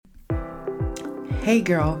Hey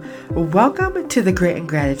girl, welcome to the Grit and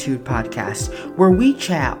Gratitude podcast, where we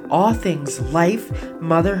chat all things life,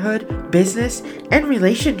 motherhood, business, and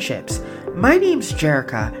relationships. My name's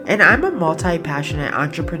Jerica, and I'm a multi-passionate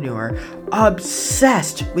entrepreneur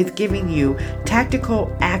obsessed with giving you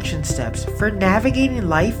tactical action steps for navigating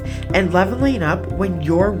life and leveling up when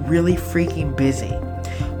you're really freaking busy.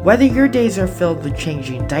 Whether your days are filled with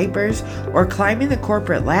changing diapers or climbing the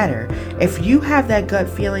corporate ladder, if you have that gut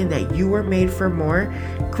feeling that you were made for more,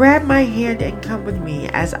 grab my hand and come with me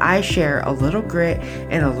as I share a little grit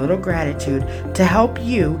and a little gratitude to help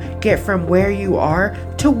you get from where you are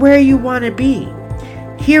to where you want to be.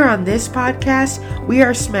 Here on this podcast, we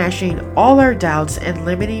are smashing all our doubts and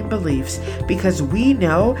limiting beliefs because we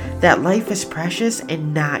know that life is precious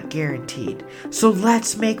and not guaranteed. So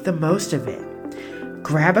let's make the most of it.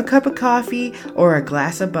 Grab a cup of coffee or a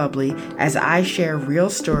glass of bubbly as I share real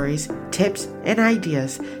stories, tips, and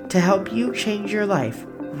ideas to help you change your life.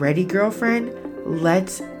 Ready, girlfriend?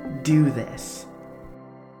 Let's do this.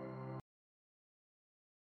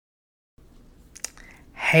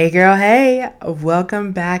 Hey girl, hey!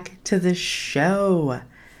 Welcome back to the show.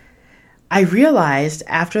 I realized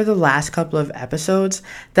after the last couple of episodes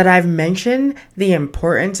that I've mentioned the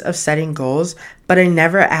importance of setting goals, but I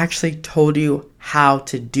never actually told you how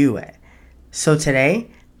to do it. So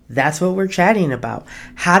today, that's what we're chatting about.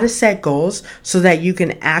 How to set goals so that you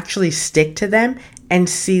can actually stick to them and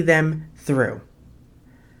see them through.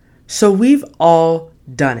 So we've all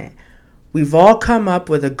done it. We've all come up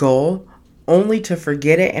with a goal only to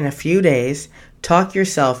forget it in a few days, talk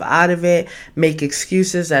yourself out of it, make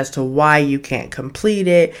excuses as to why you can't complete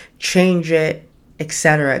it, change it,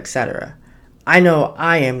 etc., etc. I know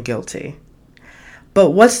I am guilty.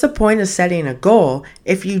 But what's the point of setting a goal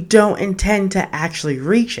if you don't intend to actually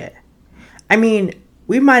reach it? I mean,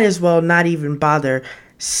 we might as well not even bother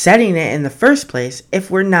setting it in the first place if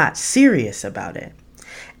we're not serious about it.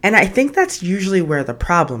 And I think that's usually where the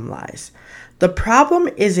problem lies. The problem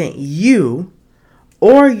isn't you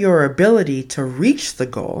or your ability to reach the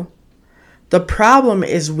goal. The problem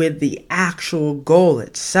is with the actual goal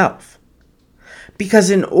itself.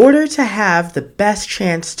 Because in order to have the best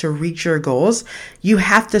chance to reach your goals, you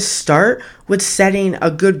have to start with setting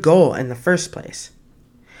a good goal in the first place.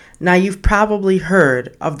 Now, you've probably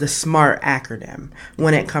heard of the SMART acronym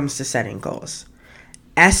when it comes to setting goals.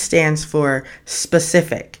 S stands for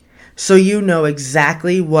specific, so you know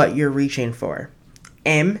exactly what you're reaching for.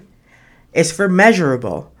 M is for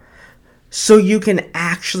measurable, so you can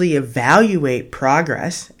actually evaluate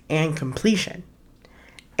progress and completion.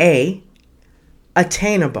 A,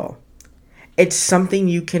 attainable. It's something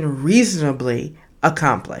you can reasonably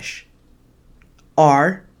accomplish.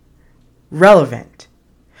 R, relevant.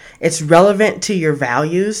 It's relevant to your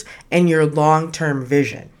values and your long-term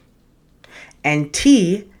vision. And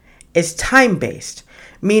T is time-based,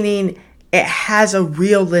 meaning it has a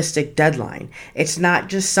realistic deadline. It's not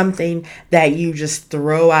just something that you just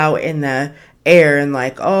throw out in the air and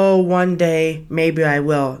like, oh, one day, maybe I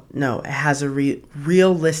will. No, it has a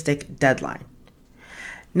realistic deadline.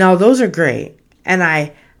 Now, those are great, and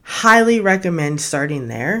I highly recommend starting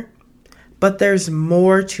there, but there's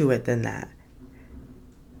more to it than that.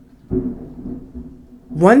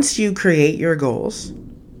 Once you create your goals,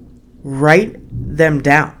 write them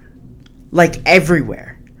down, like everywhere.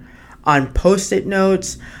 On Post-it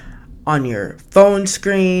notes, on your phone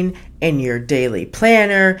screen, in your daily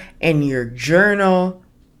planner, in your journal,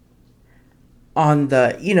 on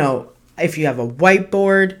the, if you have a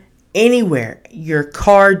whiteboard, anywhere, your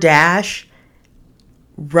car dash,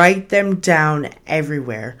 write them down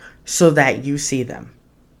everywhere so that you see them.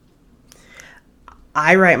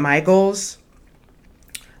 I write my goals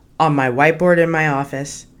on my whiteboard in my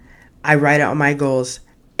office. I write out my goals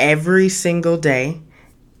every single day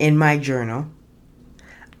in my journal.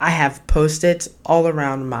 I have Post-its all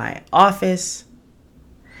around my office.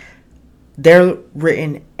 They're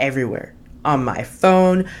written everywhere. On my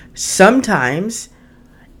phone. Sometimes,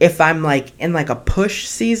 if I'm in a push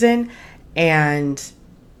season and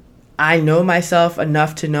I know myself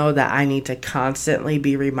enough to know that I need to constantly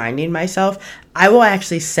be reminding myself, I will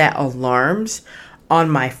actually set alarms on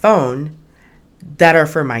my phone that are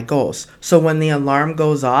for my goals. So when the alarm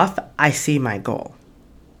goes off, I see my goal.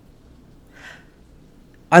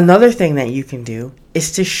 Another thing that you can do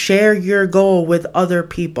is to share your goal with other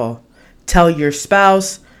people. Tell your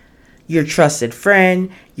spouse, your trusted friend,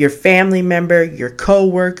 your family member, your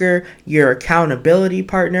coworker, your accountability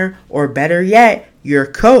partner, or better yet, your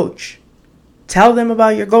coach. Tell them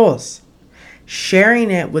about your goals. Sharing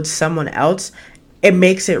it with someone else It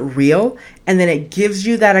makes it real, and then it gives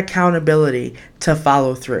you that accountability to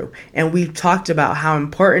follow through. And we've talked about how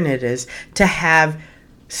important it is to have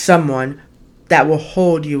someone that will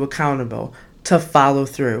hold you accountable to follow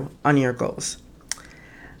through on your goals.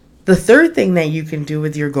 The third thing that you can do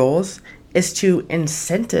with your goals is to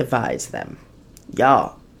incentivize them.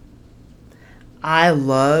 Y'all, I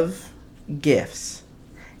love gifts.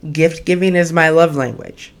 Gift giving is my love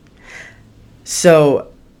language.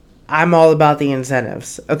 So I'm all about the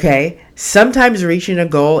incentives, okay? Sometimes reaching a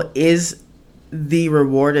goal is the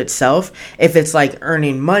reward itself. If it's like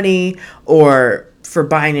earning money or for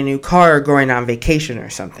buying a new car or going on vacation or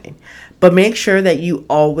something. But make sure that you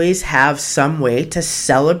always have some way to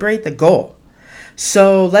celebrate the goal.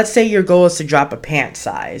 So let's say your goal is to drop a pant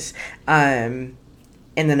size in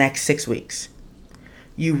the next 6 weeks.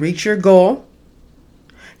 You reach your goal.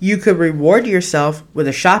 You could reward yourself with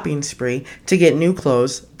a shopping spree to get new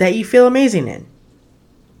clothes that you feel amazing in.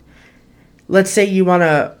 Let's say you want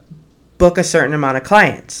to book a certain amount of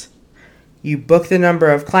clients. You book the number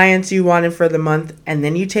of clients you wanted for the month, and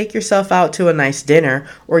then you take yourself out to a nice dinner,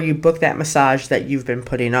 or you book that massage that you've been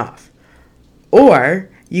putting off. Or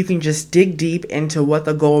you can just dig deep into what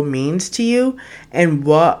the goal means to you and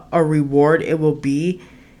what a reward it will be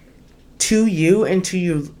to you and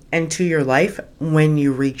to your life when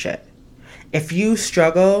you reach it. If you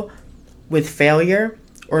struggle with failure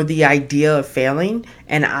or the idea of failing,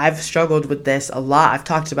 and I've struggled with this a lot, I've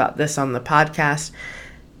talked about this on the podcast,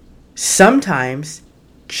 sometimes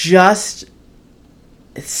just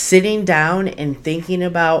sitting down and thinking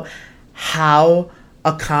about how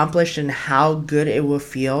accomplished and how good it will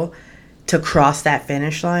feel to cross that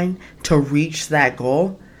finish line, to reach that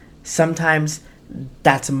goal, sometimes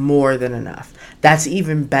that's more than enough. That's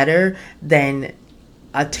even better than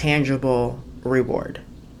a tangible reward.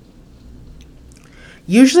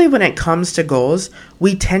 Usually when it comes to goals,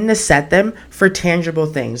 we tend to set them for tangible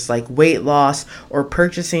things like weight loss or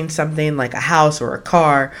purchasing something like a house or a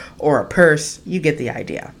car or a purse. You get the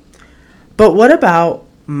idea. But what about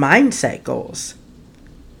mindset goals?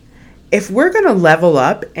 If we're going to level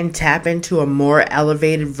up and tap into a more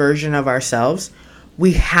elevated version of ourselves,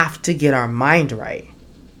 we have to get our mind right.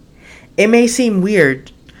 It may seem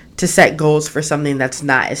weird to set goals for something that's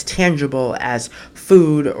not as tangible as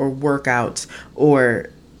food or workouts or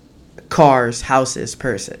cars, houses,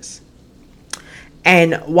 purses.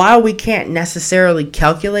 And while we can't necessarily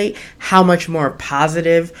calculate how much more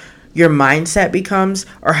positive your mindset becomes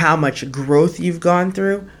or how much growth you've gone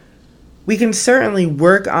through, we can certainly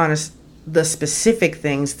work on the specific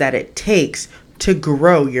things that it takes to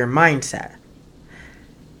grow your mindset.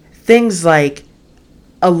 Things like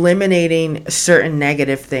eliminating certain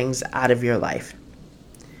negative things out of your life.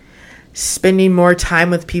 Spending more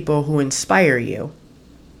time with people who inspire you.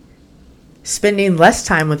 Spending less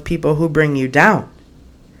time with people who bring you down.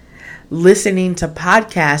 Listening to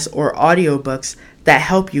podcasts or audiobooks that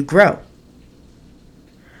help you grow.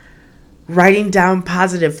 Writing down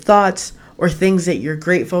positive thoughts or things that you're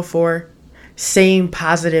grateful for. Saying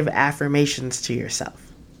positive affirmations to yourself.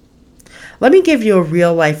 Let me give you a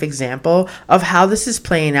real life example of how this is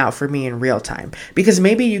playing out for me in real time, because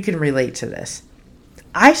maybe you can relate to this.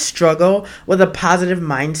 I struggle with a positive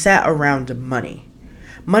mindset around money.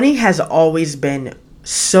 Money has always been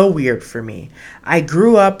so weird for me. I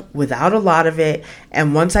grew up without a lot of it,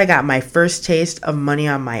 and once I got my first taste of money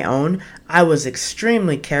on my own, I was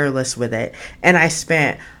extremely careless with it, and I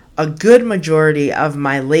spent a good majority of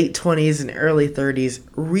my late 20s and early 30s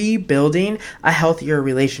rebuilding a healthier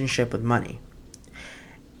relationship with money.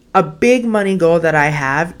 A big money goal that I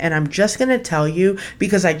have, and I'm just going to tell you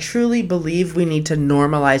because I truly believe we need to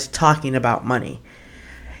normalize talking about money,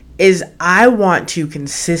 is I want to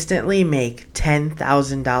consistently make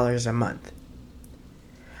 $10,000 a month.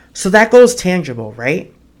 So that goal is tangible,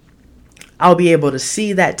 right? I'll be able to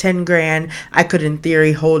see that 10 grand. I could, in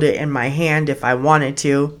theory, hold it in my hand if I wanted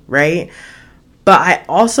to, right? But I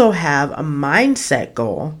also have a mindset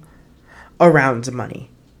goal around money.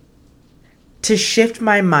 To shift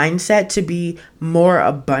my mindset to be more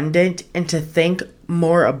abundant and to think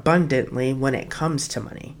more abundantly when it comes to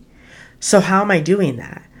money. So how am I doing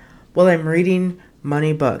that? Well, I'm reading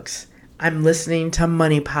money books. I'm listening to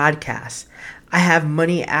money podcasts. I have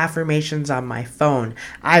money affirmations on my phone.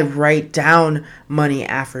 I write down money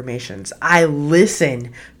affirmations. I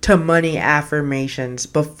listen to money affirmations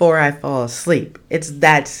before I fall asleep. It's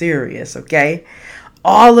that serious, okay?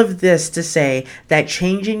 All of this to say that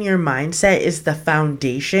changing your mindset is the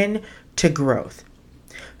foundation to growth.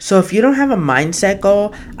 So if you don't have a mindset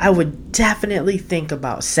goal, I would definitely think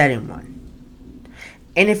about setting one.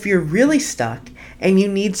 And if you're really stuck and you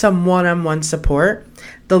need some one-on-one support,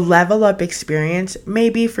 the Level Up experience may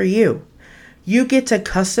be for you. You get to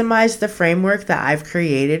customize the framework that I've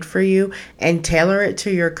created for you and tailor it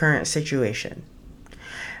to your current situation.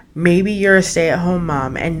 Maybe you're a stay-at-home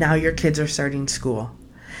mom and now your kids are starting school.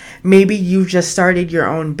 Maybe you've just started your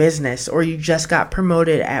own business, or you just got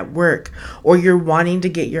promoted at work, or you're wanting to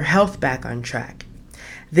get your health back on track.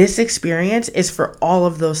 This experience is for all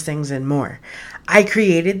of those things and more. I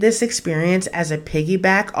created this experience as a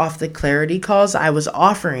piggyback off the clarity calls I was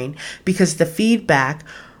offering because the feedback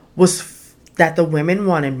was that the women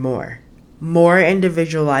wanted more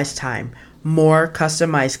individualized time, more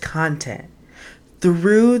customized content.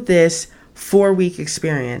 Through this 4-week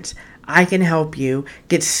experience, I can help you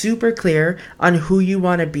get super clear on who you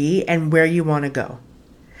want to be and where you want to go.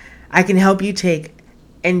 I can help you take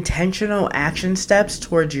intentional action steps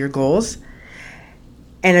towards your goals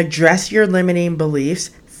and address your limiting beliefs,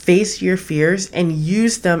 face your fears, and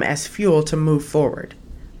use them as fuel to move forward.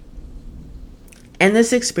 In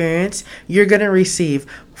this experience, you're going to receive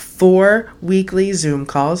 4 weekly Zoom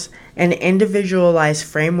calls, an individualized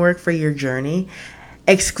framework for your journey,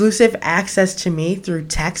 exclusive access to me through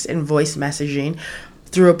text and voice messaging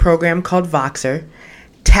through a program called Voxer,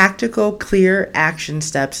 tactical, clear action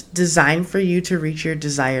steps designed for you to reach your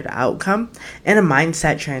desired outcome, and a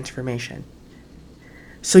mindset transformation.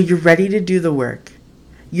 So you're ready to do the work.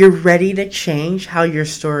 You're ready to change how your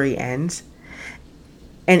story ends.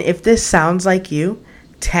 And if this sounds like you,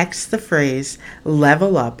 text the phrase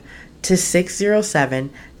 "level up" to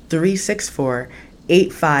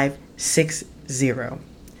 607-364-8560.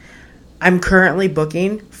 I'm currently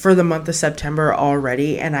booking for the month of September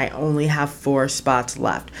already, and I only have 4 spots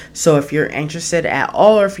left. So if you're interested at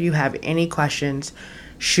all, or if you have any questions,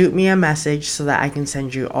 shoot me a message so that I can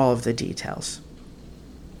send you all of the details.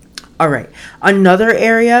 All right, another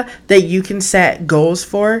area that you can set goals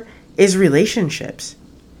for is relationships.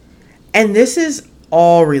 And this is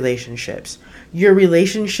all relationships. Your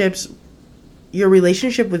relationship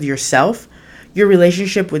with yourself, your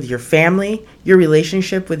relationship with your family, your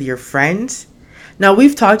relationship with your friends. Now,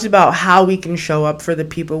 we've talked about how we can show up for the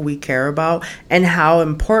people we care about and how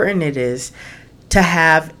important it is to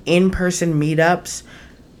have in-person meetups,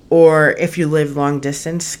 or if you live long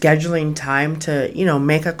distance, scheduling time to,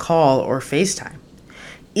 make a call or FaceTime.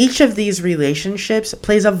 Each of these relationships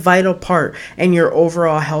plays a vital part in your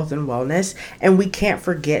overall health and wellness, and we can't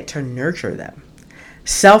forget to nurture them.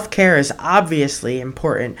 Self-care is obviously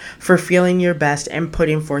important for feeling your best and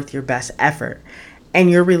putting forth your best effort, and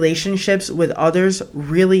your relationships with others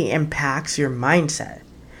really impacts your mindset.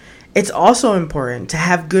 It's also important to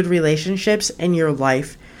have good relationships in your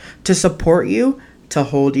life to support you, to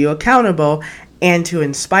hold you accountable, and to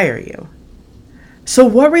inspire you. So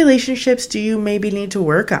what relationships do you maybe need to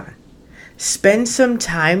work on? Spend some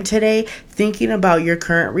time today thinking about your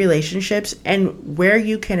current relationships and where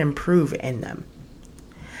you can improve in them.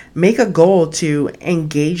 Make a goal to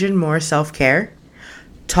engage in more self-care,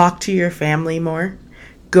 talk to your family more,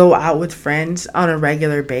 go out with friends on a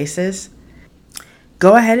regular basis.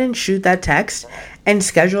 Go ahead and shoot that text and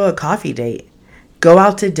schedule a coffee date. Go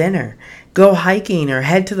out to dinner. Go hiking or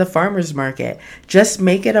head to the farmer's market. Just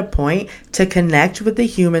make it a point to connect with the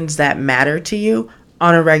humans that matter to you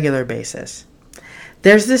on a regular basis.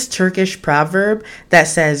 There's this Turkish proverb that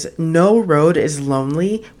says, "No road is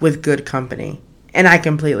lonely with good company." And I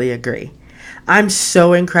completely agree. I'm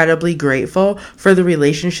so incredibly grateful for the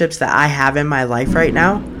relationships that I have in my life right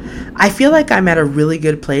now. I feel like I'm at a really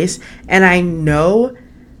good place, and I know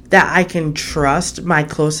that I can trust my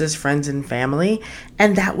closest friends and family,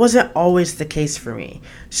 and that wasn't always the case for me.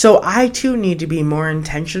 So I too need to be more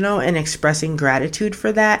intentional in expressing gratitude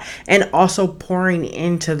for that and also pouring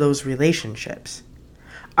into those relationships.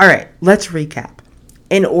 All right, let's recap.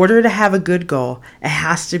 In order to have a good goal, it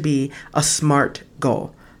has to be a SMART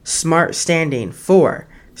goal. SMART standing for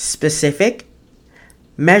specific,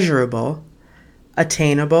 measurable,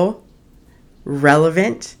 attainable,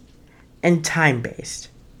 relevant, and time-based.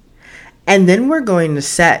 And then we're going to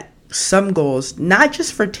set some goals, not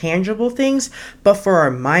just for tangible things, but for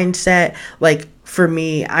our mindset. Like for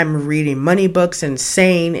me, I'm reading money books and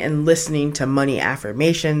saying and listening to money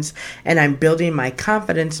affirmations, and I'm building my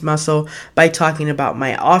confidence muscle by talking about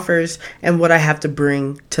my offers and what I have to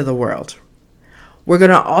bring to the world. We're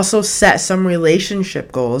going to also set some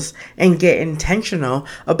relationship goals and get intentional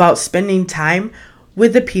about spending time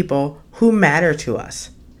with the people who matter to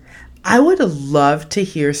us. I would love to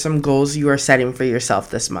hear some goals you are setting for yourself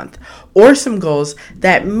this month, or some goals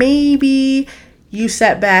that maybe you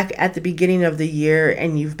set back at the beginning of the year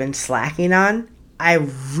and you've been slacking on. I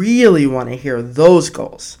really want to hear those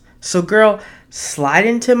goals. So, girl, slide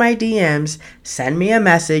into my DMs, send me a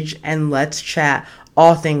message, and let's chat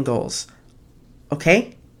all thing goals.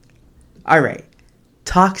 Okay? Alright.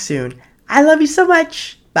 Talk soon. I love you so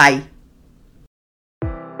much. Bye.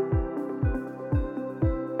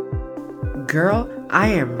 Girl, I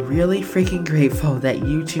am really freaking grateful that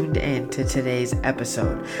you tuned in to today's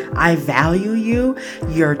episode. I value you,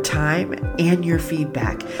 your time, and your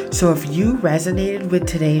feedback. So if you resonated with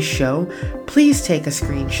today's show, please take a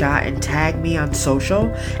screenshot and tag me on social,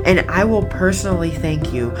 and I will personally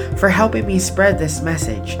thank you for helping me spread this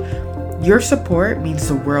message. Your support means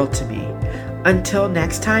the world to me. Until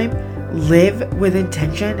next time, live with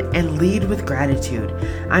intention and lead with gratitude.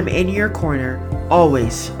 I'm in your corner,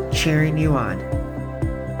 always cheering you on.